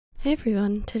Hey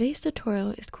everyone, today's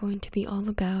tutorial is going to be all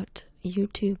about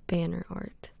YouTube banner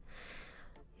art.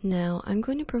 Now, I'm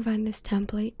going to provide this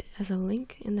template as a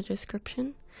link in the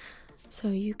description so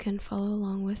you can follow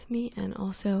along with me and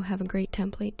also have a great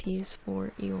template to use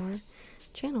for your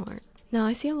channel art. Now,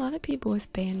 I see a lot of people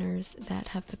with banners that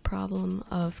have the problem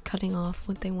of cutting off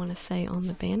what they want to say on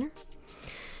the banner,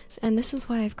 and this is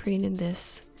why I've created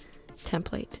this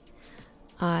template.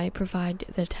 I provide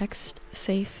the text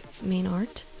safe main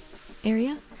art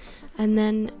area, and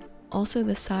then also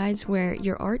the sides where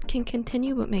your art can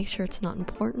continue, but make sure it's not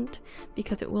important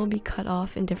because it will be cut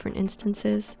off in different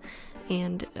instances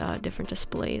and different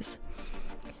displays.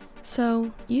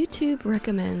 So YouTube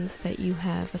recommends that you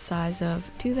have a size of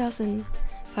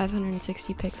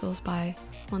 2560 pixels by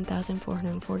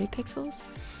 1440 pixels,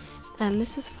 and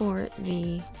this is for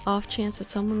the off chance that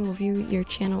someone will view your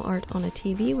channel art on a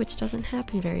TV, which doesn't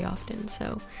happen very often,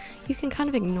 so you can kind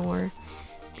of ignore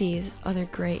these other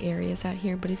gray areas out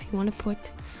here. But if you want to put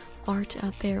art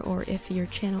out there, or if your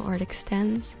channel art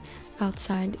extends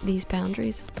outside these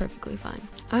boundaries, it's perfectly fine.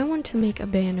 I want to make a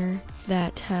banner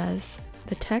that has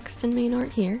the text and main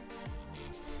art here,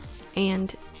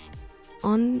 and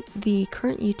on the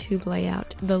current YouTube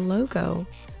layout the logo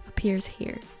appears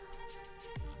here.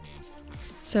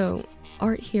 So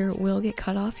art here will get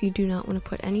cut off. You do not want to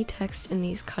put any text in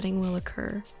these cutting will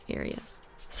occur areas.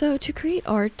 So to create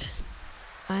art,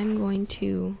 I'm going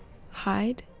to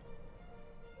hide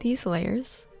these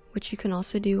layers, which you can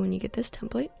also do when you get this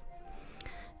template,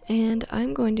 and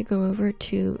I'm going to go over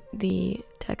to the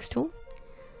text tool,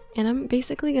 and I'm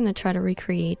basically going to try to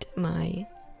recreate my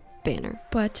banner,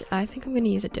 but I think I'm going to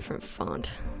use a different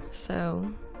font. So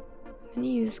I'm going to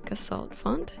use Gimp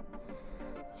font,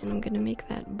 and I'm going to make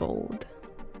that bold.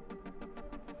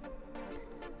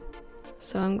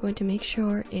 So I'm going to make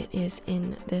sure it is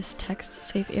in this text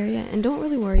safe area, and don't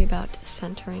really worry about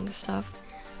centering stuff.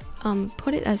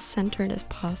 Put it as centered as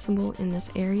possible in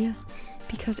this area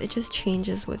because it just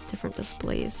changes with different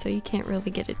displays, so you can't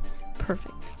really get it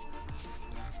perfect.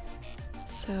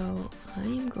 So I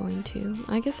am going to,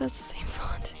 I guess that's the same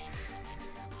font.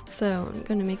 So I'm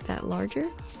going to make that larger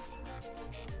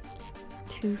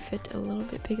to fit a little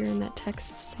bit bigger in that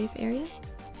text safe area.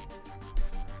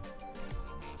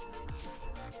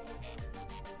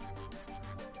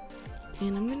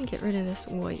 And I'm going to get rid of this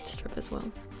white strip as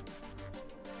well.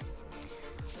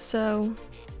 So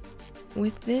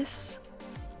with this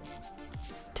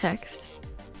text,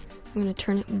 I'm going to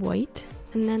turn it white,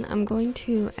 and then I'm going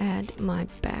to add my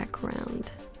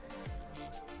background.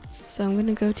 So I'm going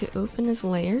to go to open as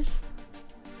layers,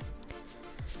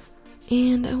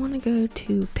 and I want to go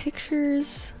to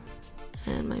pictures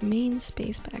and my main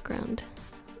space background.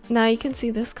 Now you can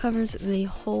see this covers the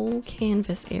whole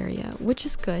canvas area, which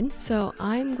is good. So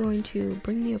I'm going to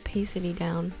bring the opacity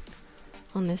down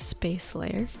on this space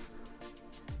layer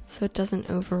so it doesn't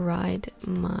override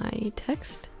my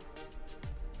text.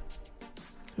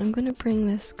 And I'm going to bring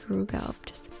this GuruGal up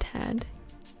just a tad.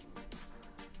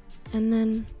 And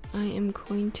then I am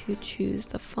going to choose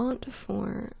the font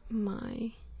for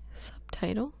my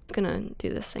subtitle. It's going to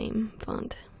do the same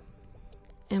font.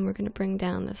 And we're going to bring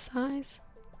down the size.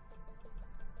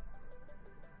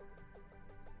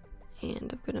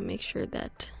 And I'm going to make sure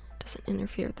that doesn't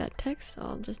interfere with that text.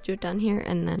 I'll just do it down here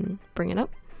and then bring it up.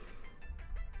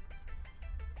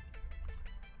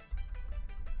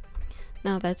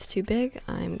 Now that's too big.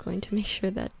 I'm going to make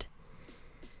sure that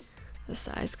the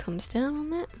size comes down on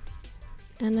that.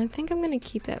 And I think I'm going to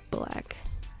keep that black.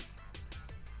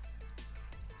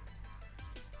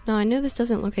 Now I know this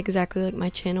doesn't look exactly like my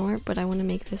channel art, but I want to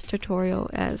make this tutorial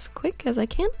as quick as I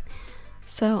can.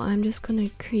 So I'm just going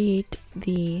to create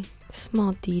the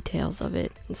small details of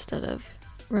it instead of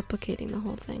replicating the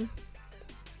whole thing,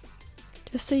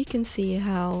 just so you can see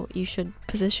how you should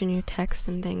position your text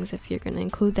and things if you're going to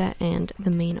include that and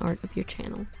the main art of your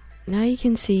channel. Now you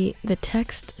can see the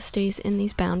text stays in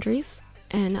these boundaries,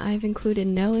 and I've included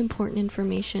no important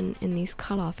information in these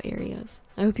cutoff areas.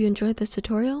 I hope you enjoyed this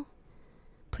tutorial.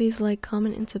 Please like,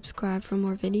 comment, and subscribe for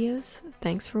more videos.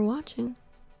 Thanks for watching.